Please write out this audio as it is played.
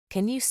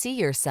Can you see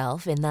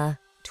yourself in the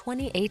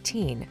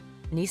 2018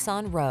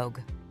 Nissan Rogue?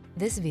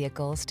 This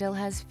vehicle still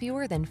has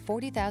fewer than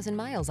 40,000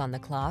 miles on the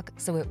clock,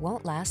 so it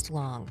won't last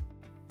long.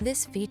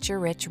 This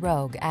feature-rich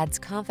Rogue adds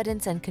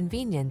confidence and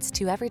convenience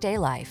to everyday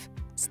life.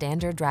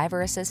 Standard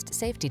driver assist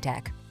safety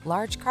tech,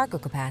 large cargo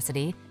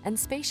capacity, and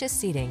spacious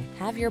seating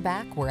have your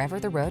back wherever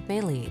the road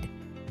may lead.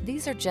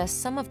 These are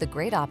just some of the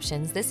great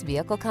options this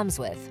vehicle comes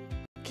with: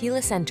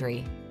 keyless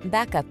entry,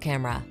 backup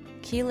camera,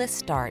 keyless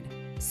start,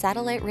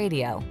 satellite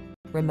radio,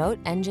 remote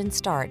engine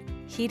start,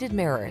 heated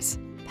mirrors,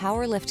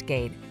 power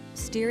liftgate,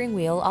 steering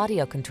wheel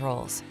audio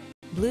controls,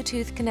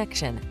 Bluetooth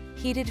connection,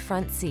 heated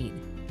front seat.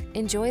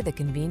 Enjoy the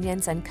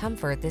convenience and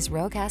comfort this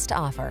Rogue has to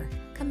offer.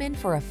 Come in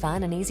for a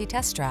fun and easy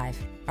test drive.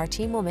 Our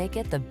team will make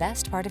it the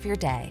best part of your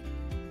day.